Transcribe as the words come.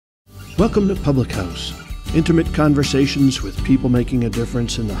Welcome to Public House, intimate conversations with people making a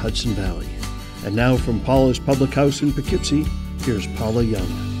difference in the Hudson Valley. And now from Paula's Public House in Poughkeepsie, here's Paula Young.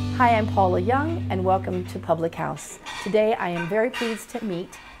 Hi, I'm Paula Young, and welcome to Public House. Today I am very pleased to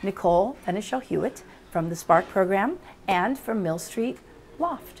meet Nicole Fenichel-Hewitt from the Spark program and from Mill Street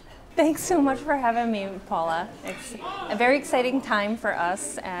Loft. Thanks so much for having me, Paula. It's a very exciting time for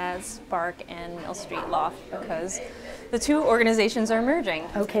us as Spark and Mill Street Loft because the two organizations are merging.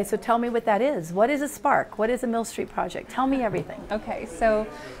 Okay, so tell me what that is. What is a Spark? What is a Mill Street project? Tell me everything. Okay, so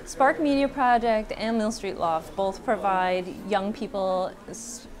Spark Media Project and Mill Street Loft both provide young people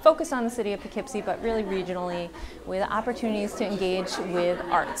focused on the city of Poughkeepsie, but really regionally, with opportunities to engage with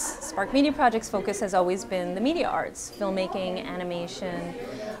arts. Spark Media Project's focus has always been the media arts, filmmaking, animation,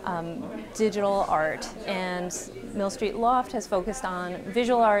 digital art, and Mill Street Loft has focused on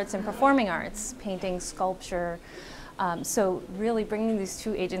visual arts and performing arts, painting, sculpture. So really bringing these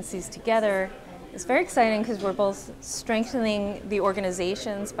two agencies together is very exciting because we're both strengthening the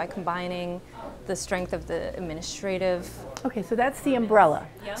organizations by combining the strength of the administrative. Okay, so that's the umbrella.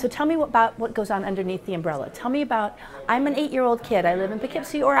 Yeah. So tell me about what goes on underneath the umbrella. Tell me about, I'm an 8-year-old kid. I live in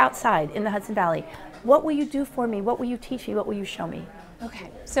Poughkeepsie or outside in the Hudson Valley. What will you do for me? What will you teach me? What will you show me?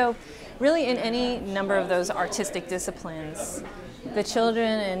 Okay, so really in any number of those artistic disciplines, the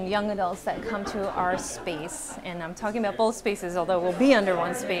children and young adults that come to our space, and I'm talking about both spaces, although we'll be under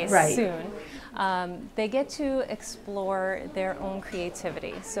one space soon, they get to explore their own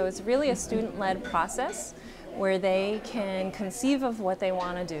creativity. So it's really a student-led process where they can conceive of what they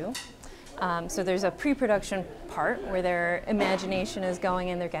want to do. So there's a pre-production part where their imagination is going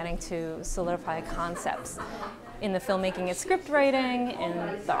and they're getting to solidify concepts. In the filmmaking, it's script writing.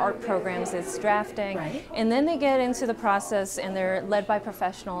 In the art programs, it's drafting. Right. And then they get into the process and they're led by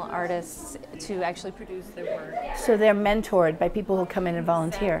professional artists to actually produce their work. So they're mentored by people who come in and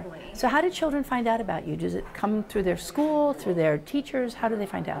volunteer. Exactly. So how do children find out about you? Does it come through their school, through their teachers? How do they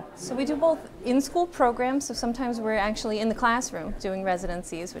find out? So we do both in-school programs, so sometimes we're actually in the classroom doing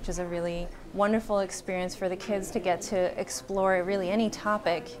residencies, which is a really wonderful experience for the kids to get to explore really any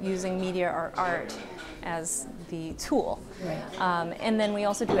topic using media or art as the tool. Right. And then we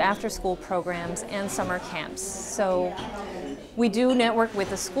also do after-school programs and summer camps. So we do network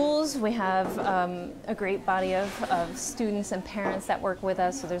with the schools. We have a great body of students and parents that work with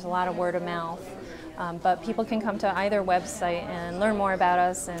us, so there's a lot of word of mouth. But people can come to either website and learn more about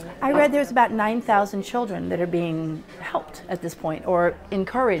us. And I read there's about 9,000 children that are being helped at this point, or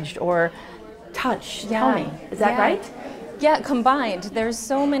encouraged, or touched. Tell me, is that right? Yeah, combined. There's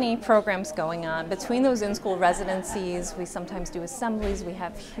so many programs going on. Between those in-school residencies, we sometimes do assemblies. We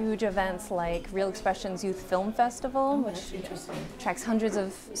have huge events like Real Expressions Youth Film Festival, which attracts hundreds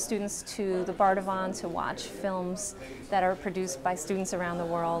of students to the Bardavon to watch films that are produced by students around the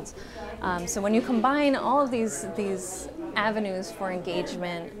world. So when you combine all of these avenues for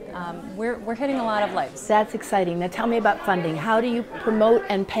engagement, we're hitting a lot of lives. That's exciting. Now tell me about funding. How do you promote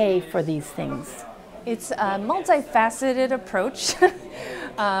and pay for these things? It's a multifaceted approach.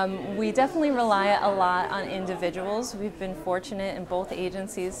 We definitely rely a lot on individuals. We've been fortunate in both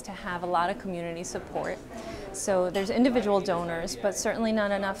agencies to have a lot of community support. So there's individual donors, but certainly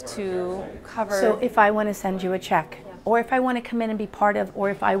not enough to cover. So if I want to send you a check, or if I want to come in and be part of, or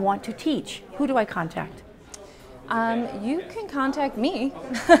if I want to teach, who do I contact? You can contact me.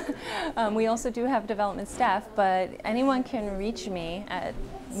 We also do have development staff, but anyone can reach me at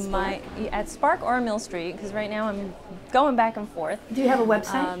Spark or Mill Street, because right now I'm going back and forth. Do you have a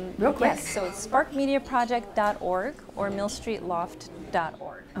website? Real quick. Yes, so it's sparkmediaproject.org or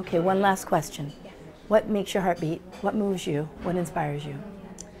millstreetloft.org. Okay, one last question. Yeah. What makes your heart beat? What moves you? What inspires you?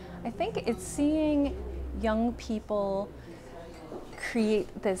 I think it's seeing young people create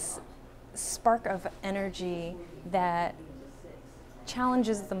this spark of energy that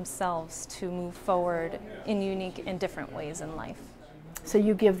challenges themselves to move forward in unique and different ways in life. So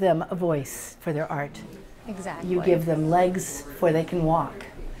you give them a voice for their art. Exactly. You give them legs where they can walk.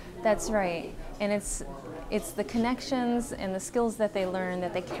 That's right. And it's the connections and the skills that they learn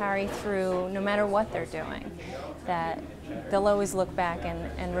that they carry through no matter what they're doing, that they'll always look back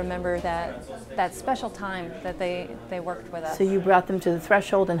and remember that special time that they worked with us. So you brought them to the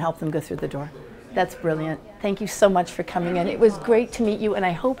threshold and helped them go through the door. That's brilliant. Thank you so much for coming in. It was great to meet you, and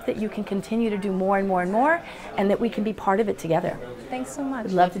I hope that you can continue to do more and more and more, and that we can be part of it together. Thanks so much.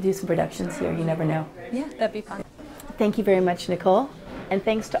 I'd love to do some productions here. You never know. Yeah, that'd be fun. Thank you very much, Nicole. And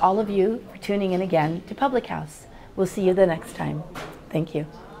thanks to all of you for tuning in again to Public House. We'll see you the next time. Thank you.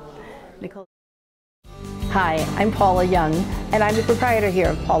 Nicole. Hi, I'm Paula Young, and I'm the proprietor here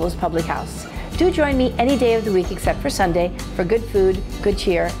of Paula's Public House. Do join me any day of the week except for Sunday for good food, good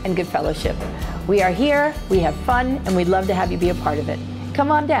cheer, and good fellowship. We are here, we have fun, and we'd love to have you be a part of it. Come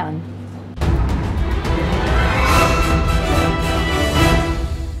on down.